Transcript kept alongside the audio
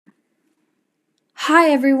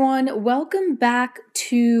Hi, everyone. Welcome back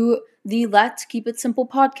to the Let's Keep It Simple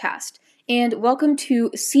podcast, and welcome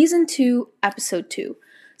to Season 2, Episode 2.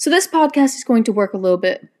 So, this podcast is going to work a little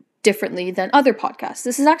bit differently than other podcasts.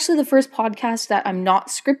 This is actually the first podcast that I'm not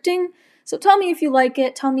scripting, so tell me if you like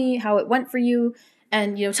it, tell me how it went for you,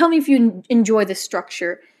 and tell me if you enjoy the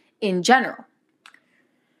structure in general.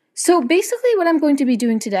 So, basically, what I'm going to be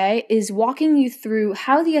doing today is walking you through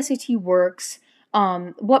how the SAT works,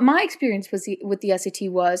 what my experience with the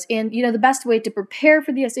SAT was, and the best way to prepare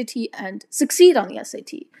for the SAT and succeed on the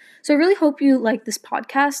SAT. So I really hope you like this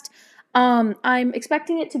podcast. I'm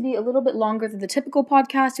expecting it to be a little bit longer than the typical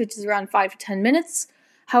podcast, which is around 5 to 10 minutes.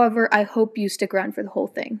 However, I hope you stick around for the whole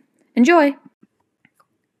thing. Enjoy!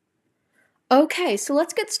 Okay, so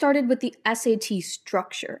let's get started with the SAT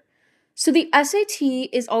structure. So the SAT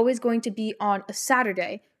is always going to be on a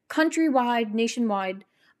Saturday, countrywide, nationwide,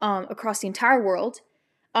 across the entire world,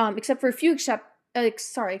 except for a few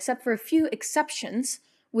exceptions,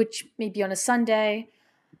 which may be on a Sunday.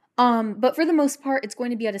 But for the most part, it's going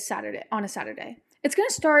to be on a Saturday. It's going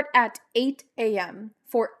to start at 8 a.m.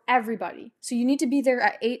 for everybody. So you need to be there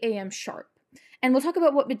at 8 a.m. sharp. And we'll talk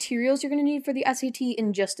about what materials you're going to need for the SAT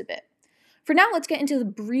in just a bit. For now, let's get into the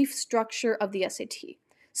brief structure of the SAT.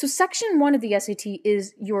 So section 1 of the SAT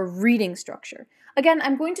is your reading structure. Again,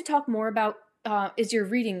 I'm going to talk more about is your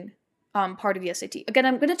reading part of the SAT. Again,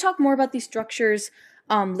 I'm going to talk more about these structures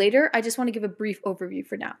later. I just want to give a brief overview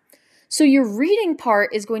for now. So your reading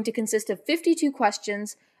part is going to consist of 52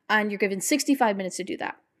 questions, and you're given 65 minutes to do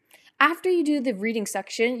that. After you do the reading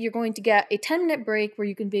section, you're going to get a 10-minute break where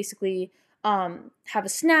you can basically have a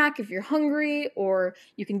snack if you're hungry, or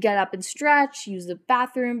you can get up and stretch, use the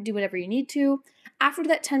bathroom, do whatever you need to. After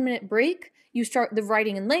that 10-minute break, you start the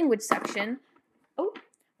writing and language section,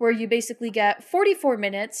 where you basically get 44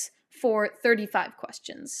 minutes for 35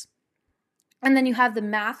 questions. And then you have the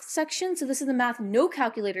math section. So this is the math no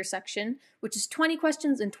calculator section, which is 20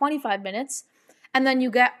 questions in 25 minutes. And then you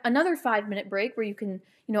get another 5-minute break where you can,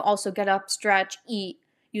 also get up, stretch, eat,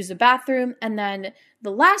 use the bathroom. And then the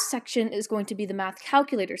last section is going to be the math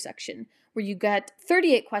calculator section, where you get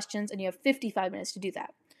 38 questions and you have 55 minutes to do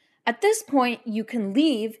that. At this point, you can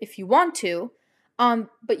leave if you want to,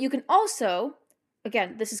 but you can also,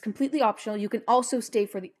 again, this is completely optional, you can also stay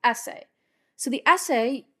for the essay. So the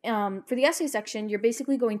essay, for the essay section, you're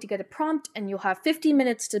basically going to get a prompt and you'll have 50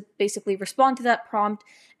 minutes to basically respond to that prompt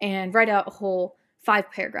and write out a whole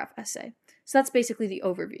 5-paragraph essay. So that's basically the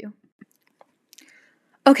overview.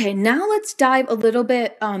 Okay, now let's dive a little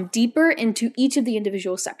bit deeper into each of the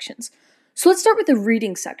individual sections. So let's start with the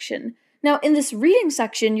reading section. Now, in this reading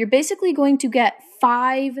section, you're basically going to get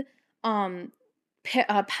 5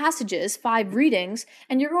 passages, 5 readings,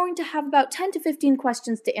 and you're going to have about 10 to 15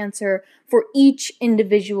 questions to answer for each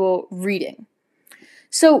individual reading.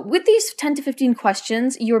 So with these 10 to 15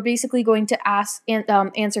 questions, you're basically going to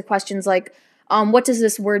answer questions like, what does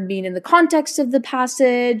this word mean in the context of the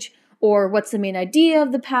passage? Or what's the main idea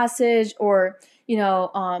of the passage? Or,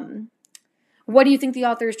 what do you think the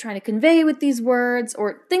author is trying to convey with these words?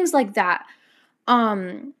 Or things like that.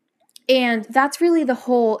 And that's really the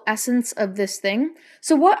whole essence of this thing.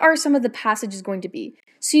 So what are some of the passages going to be?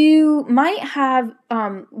 So you might have,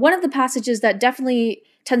 one of the passages that definitely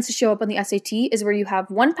tends to show up on the SAT is where you have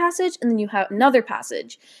one passage and then you have another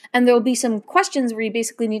passage. And there will be some questions where you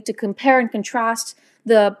basically need to compare and contrast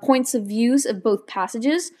the points of views of both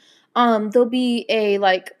passages. There'll be a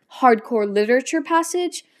hardcore literature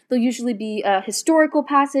passage. There'll usually be a historical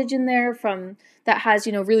passage in there that has,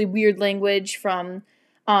 really weird language from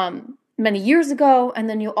many years ago, and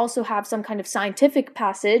then you'll also have some kind of scientific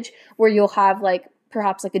passage where you'll have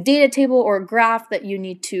perhaps a data table or a graph that you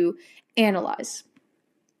need to analyze.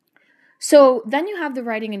 So then you have the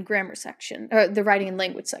writing and grammar section, or the writing and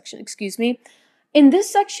language section, excuse me. In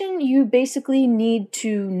this section, you basically need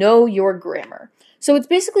to know your grammar. So it's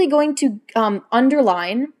basically going to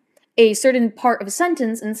underline a certain part of a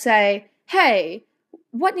sentence and say, hey,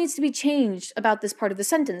 what needs to be changed about this part of the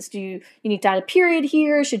sentence? Do you need to add a period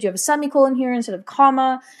here? Should you have a semicolon here instead of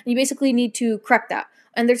comma? And you basically need to correct that.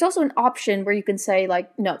 And there's also an option where you can say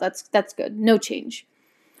no, that's good, no change.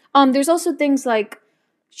 There's also things like,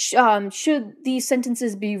 should these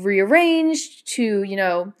sentences be rearranged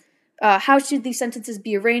to, how should these sentences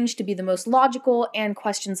be arranged to be the most logical, and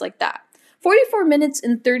questions like that. 44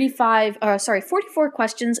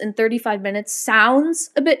 questions in 35 minutes sounds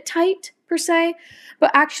a bit tight, per se, but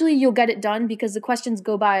actually you'll get it done because the questions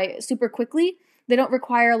go by super quickly. They don't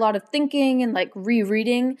require a lot of thinking and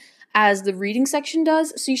rereading as the reading section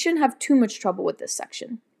does, so you shouldn't have too much trouble with this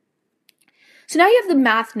section. So now you have the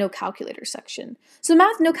math no calculator section. So the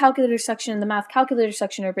math no calculator section and the math calculator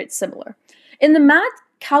section are a bit similar. In the math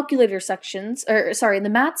calculator sections, in the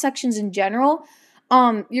math sections in general,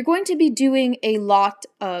 you're going to be doing a lot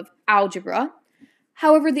of algebra.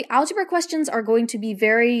 However, the algebra questions are going to be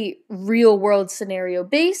very real world scenario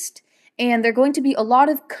based, and they're going to be a lot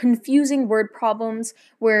of confusing word problems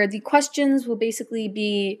where the questions will basically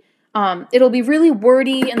be it'll be really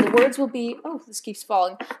wordy, and the words will be, oh, this keeps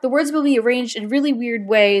falling. The words will be arranged in really weird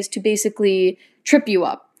ways to basically trip you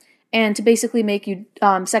up and to basically make you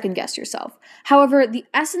second guess yourself. However, the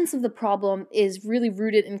essence of the problem is really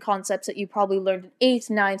rooted in concepts that you probably learned in 8th,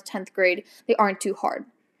 9th, 10th grade. They aren't too hard.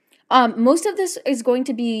 Most of this is going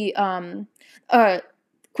to be,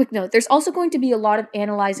 quick note, there's also going to be a lot of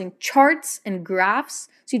analyzing charts and graphs,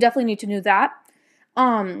 so you definitely need to know that.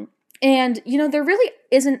 And, there really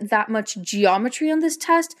isn't that much geometry on this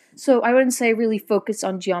test, so I wouldn't say really focus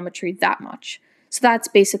on geometry that much. So that's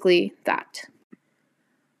basically that.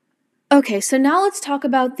 Okay, so now let's talk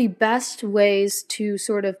about the best ways to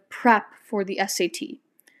sort of prep for the SAT.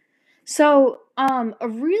 So, a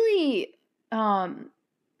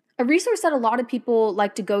resource that a lot of people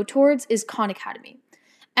like to go towards is Khan Academy.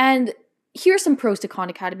 And here's some pros to Khan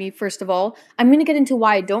Academy. First of all, I'm going to get into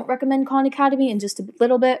why I don't recommend Khan Academy in just a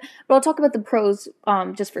little bit, but I'll talk about the pros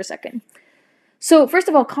just for a second. So first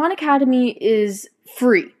of all, Khan Academy is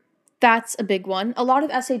free. That's a big one. A lot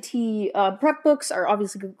of SAT prep books are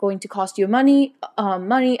obviously going to cost you money,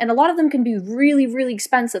 and a lot of them can be really, really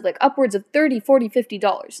expensive, like upwards of $30, $40,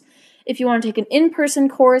 $50. If you want to take an in-person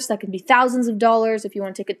course, that can be thousands of dollars. If you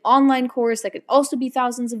want to take an online course, that could also be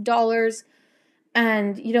thousands of dollars.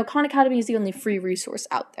 And, Khan Academy is the only free resource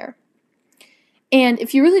out there. And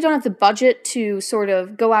if you really don't have the budget to sort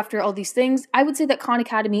of go after all these things, I would say that Khan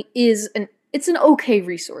Academy it's an okay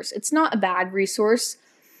resource. It's not a bad resource.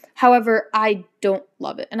 However, I don't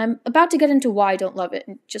love it. And I'm about to get into why I don't love it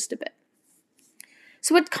in just a bit.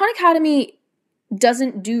 So what Khan Academy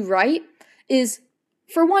doesn't do right is,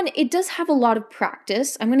 for one, it does have a lot of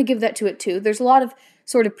practice. I'm going to give that to it too. There's a lot of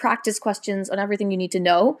sort of practice questions on everything you need to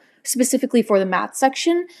know, specifically for the math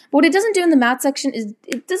section. But what it doesn't do in the math section is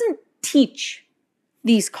it doesn't teach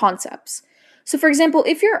these concepts. So for example,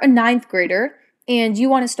 if you're a 9th grader and you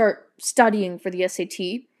want to start studying for the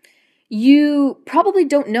SAT, you probably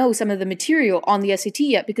don't know some of the material on the SAT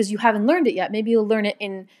yet because you haven't learned it yet. Maybe you'll learn it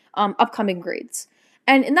in upcoming grades.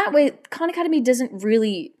 And in that way, Khan Academy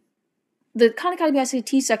the Khan Academy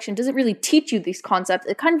SAT section doesn't really teach you these concepts.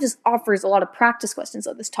 It kind of just offers a lot of practice questions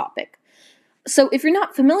on this topic. So if you're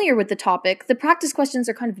not familiar with the topic, the practice questions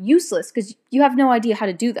are kind of useless because you have no idea how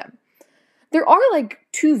to do them. There are like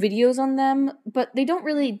 2 videos on them, but they don't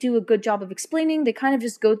really do a good job of explaining. They kind of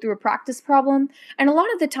just go through a practice problem. And a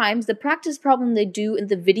lot of the times, the practice problem they do in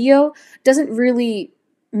the video doesn't really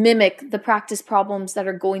mimic the practice problems that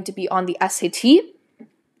are going to be on the SAT.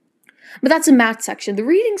 But that's a math section. The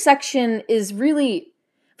reading section is really,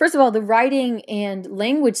 first of all, the writing and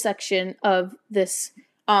language section of this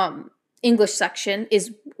English section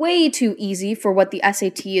is way too easy for what the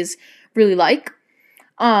SAT is really like.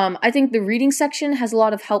 I think the reading section has a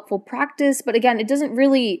lot of helpful practice, but again, it doesn't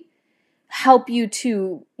really help you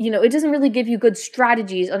to, it doesn't really give you good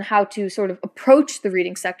strategies on how to sort of approach the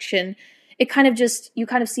reading section. It kind of you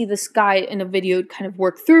kind of see this guy in a video kind of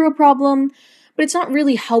work through a problem, but it's not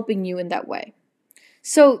really helping you in that way.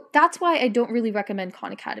 So that's why I don't really recommend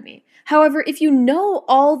Khan Academy. However, if you know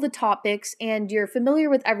all the topics and you're familiar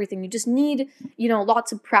with everything, you just need,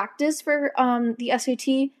 lots of practice for the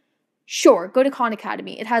SAT, sure, go to Khan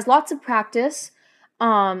Academy. It has lots of practice.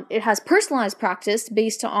 It has personalized practice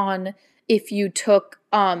based on if you took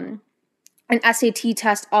an SAT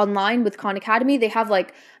test online with Khan Academy. They have I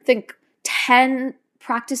think 10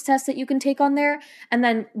 practice tests that you can take on there. And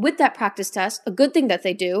then with that practice test, a good thing that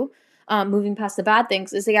they do, moving past the bad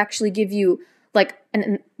things, is they actually give you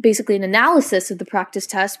basically an analysis of the practice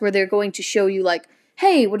test where they're going to show you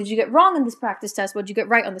hey, what did you get wrong on this practice test? What did you get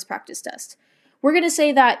right on this practice test? We're going to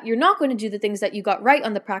say that you're not going to do the things that you got right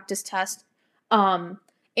on the practice test, and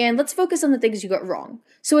let's focus on the things you got wrong.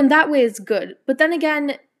 So in that way, it's good. But then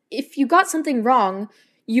again, if you got something wrong,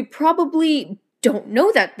 you probably don't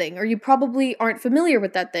know that thing, or you probably aren't familiar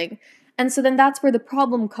with that thing. And so then that's where the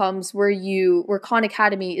problem comes, where Khan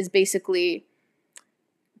Academy is basically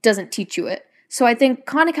doesn't teach you it. So I think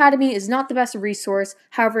Khan Academy is not the best resource.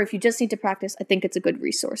 However, if you just need to practice, I think it's a good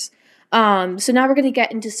resource. So now we're going to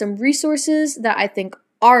get into some resources that I think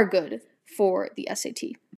are good for the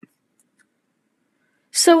SAT.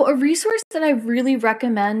 So a resource that I really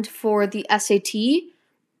recommend for the SAT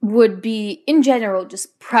would be, in general,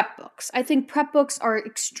 just prep books. I think prep books are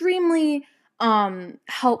extremely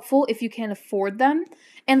helpful if you can afford them.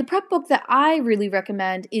 And the prep book that I really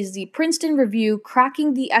recommend is the Princeton Review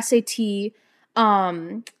Cracking the SAT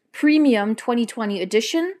Premium 2020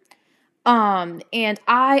 edition. And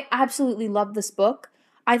I absolutely love this book.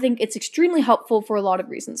 I think it's extremely helpful for a lot of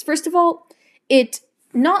reasons. First of all, it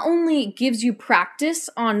not only gives you practice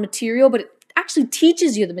on material, but it actually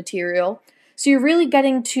teaches you the material. So you're really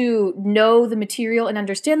getting to know the material and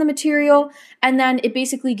understand the material. And then it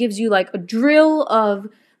basically gives you like a drill of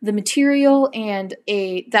the material and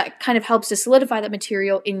that kind of helps to solidify that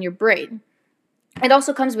material in your brain. It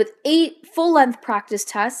also comes with 8 full-length practice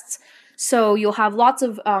tests. So you'll have lots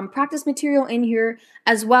of practice material in here,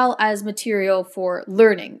 as well as material for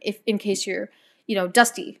learning, if in case you're,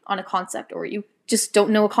 dusty on a concept or you just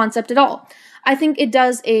don't know a concept at all. I think it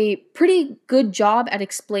does a pretty good job at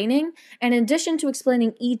explaining, and in addition to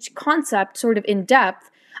explaining each concept sort of in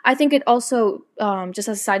depth, I think it also, just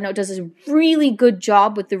as a side note, does a really good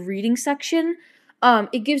job with the reading section.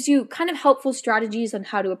 It gives you kind of helpful strategies on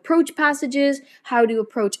how to approach passages, how to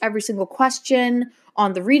approach every single question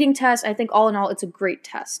on the reading test. I think all in all, it's a great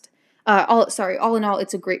test. All in all,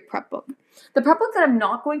 it's a great prep book. The prep book that I'm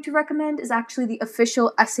not going to recommend is actually the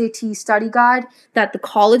official SAT study guide that the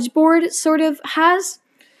College Board sort of has.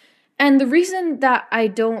 And the reason that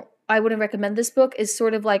I wouldn't recommend this book is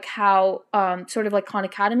sort of like how, sort of like Khan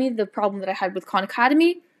Academy, the problem that I had with Khan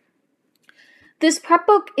Academy. This prep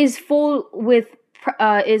book is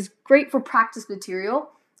is great for practice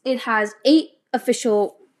material. It has 8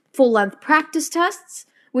 official full-length practice tests,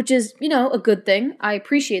 which is, a good thing. I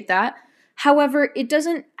appreciate that. However, it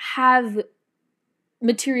doesn't have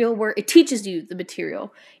material where it teaches you the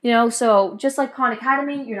material, so just like Khan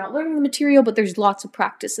Academy, you're not learning the material, but there's lots of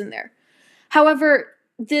practice in there. However,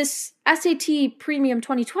 this SAT Premium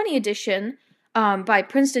 2020 edition by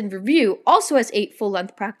Princeton Review also has 8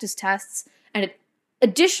 full-length practice tests, and it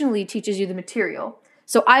additionally teaches you the material.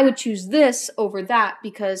 So I would choose this over that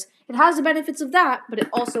because it has the benefits of that, but it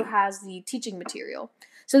also has the teaching material.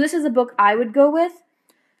 So this is a book I would go with.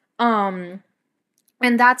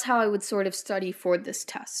 And that's how I would sort of study for this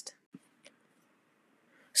test.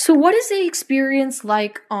 So what is the experience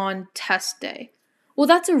like on test day? Well,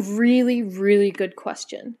 that's a really, really good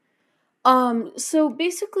question. So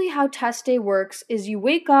basically how test day works is you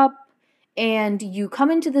wake up and you come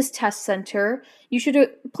into this test center. You should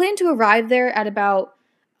plan to arrive there at about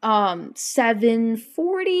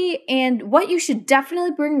 7:40, and what you should definitely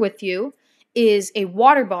bring with you is a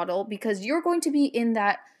water bottle because you're going to be in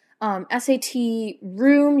that SAT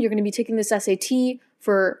room. You're going to be taking this SAT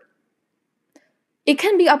for, it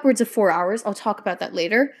can be upwards of 4 hours. I'll talk about that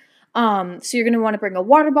later. So you're going to want to bring a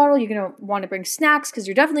water bottle. You're going to want to bring snacks because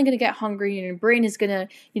you're definitely going to get hungry and your brain is going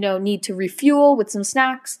to, need to refuel with some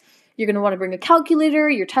snacks. You're going to want to bring a calculator,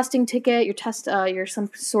 your testing ticket, your some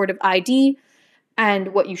sort of ID.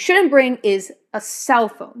 And what you shouldn't bring is a cell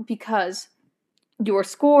phone because your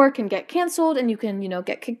score can get canceled and you can,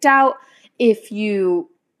 get kicked out if you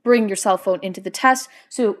bring your cell phone into the test.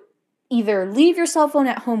 So either leave your cell phone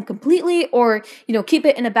at home completely or, keep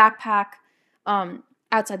it in a backpack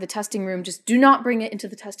outside the testing room. Just do not bring it into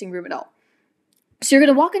the testing room at all. So you're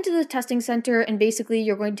going to walk into the testing center and basically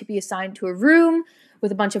you're going to be assigned to a room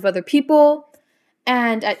with a bunch of other people.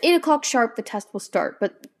 And at 8 o'clock sharp, the test will start.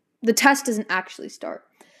 But the test doesn't actually start.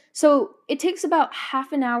 So it takes about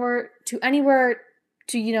half an hour to anywhere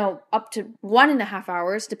to, up to 1.5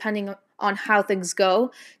 hours, depending on how things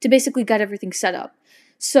go, to basically get everything set up.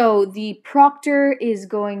 So the proctor is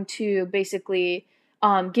going to basically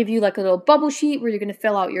give you like a little bubble sheet where you're going to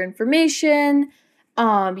fill out your information.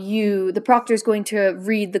 The proctor is going to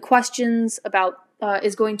read the questions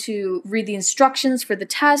is going to read the instructions for the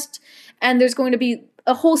test, and there's going to be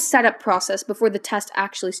a whole setup process before the test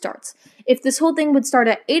actually starts. If this whole thing would start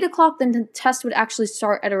at 8 o'clock, then the test would actually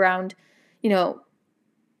start at around,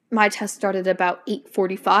 my test started at about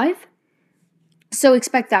 8:45. So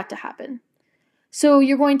expect that to happen. So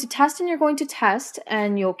you're going to test and you're going to test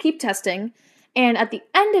and you'll keep testing. And at the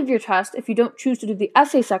end of your test, if you don't choose to do the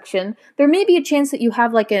essay section, there may be a chance that you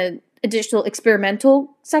have like an additional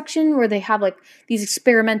experimental section where they have like these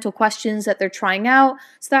experimental questions that they're trying out.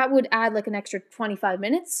 So that would add like an extra 25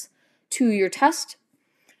 minutes to your test.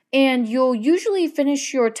 And you'll usually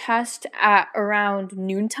finish your test at around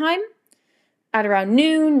noontime. At around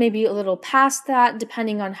noon, maybe a little past that,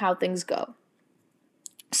 depending on how things go.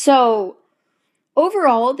 So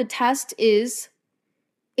overall, the test is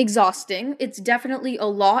exhausting. It's definitely a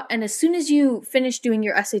lot. And as soon as you finish doing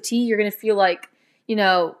your SAT, you're going to feel like,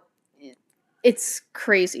 it's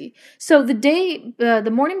crazy. So the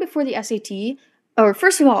morning before the SAT, or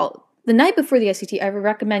first of all, the night before the SAT, I would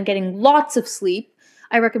recommend getting lots of sleep.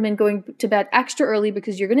 I recommend going to bed extra early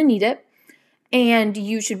because you're going to need it. And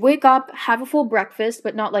you should wake up, have a full breakfast,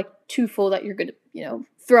 but not like too full that you're going to,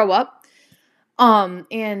 throw up.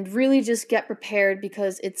 And really just get prepared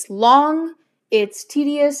because it's long, it's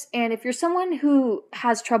tedious, and if you're someone who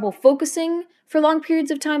has trouble focusing for long periods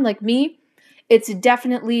of time like me, it's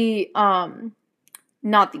definitely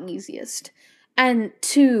not the easiest. And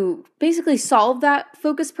to basically solve that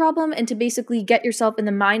focus problem and to basically get yourself in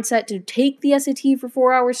the mindset to take the SAT for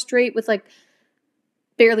 4 hours straight with like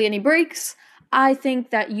barely any breaks, I think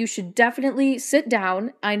that you should definitely sit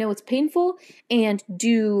down. I know it's painful, and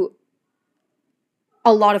do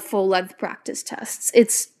a lot of full length practice tests.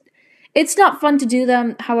 It's not fun to do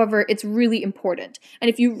them, however, it's really important. And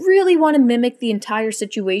if you really want to mimic the entire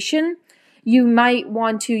situation, you might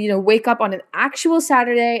want to, wake up on an actual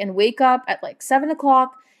Saturday and wake up at like 7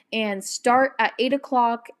 o'clock and start at 8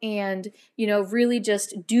 o'clock and, really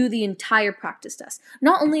just do the entire practice test.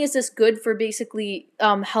 Not only is this good for basically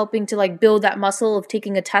helping to like build that muscle of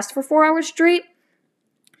taking a test for 4 hours straight,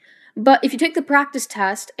 but if you take the practice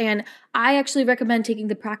test, and I actually recommend taking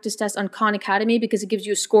the practice test on Khan Academy because it gives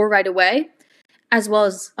you a score right away, as well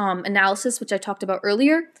as analysis, which I talked about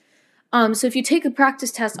earlier. So if you take a practice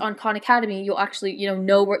test on Khan Academy, you'll actually,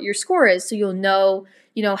 know what your score is. So you'll know,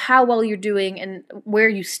 how well you're doing and where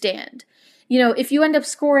you stand. If you end up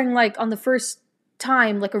scoring like on the first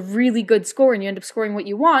time, like a really good score, and you end up scoring what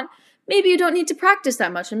you want, maybe you don't need to practice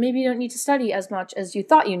that much, and maybe you don't need to study as much as you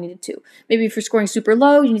thought you needed to. Maybe if you're scoring super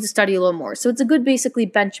low, you need to study a little more. So it's a good basically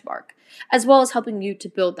benchmark, as well as helping you to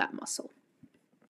build that muscle.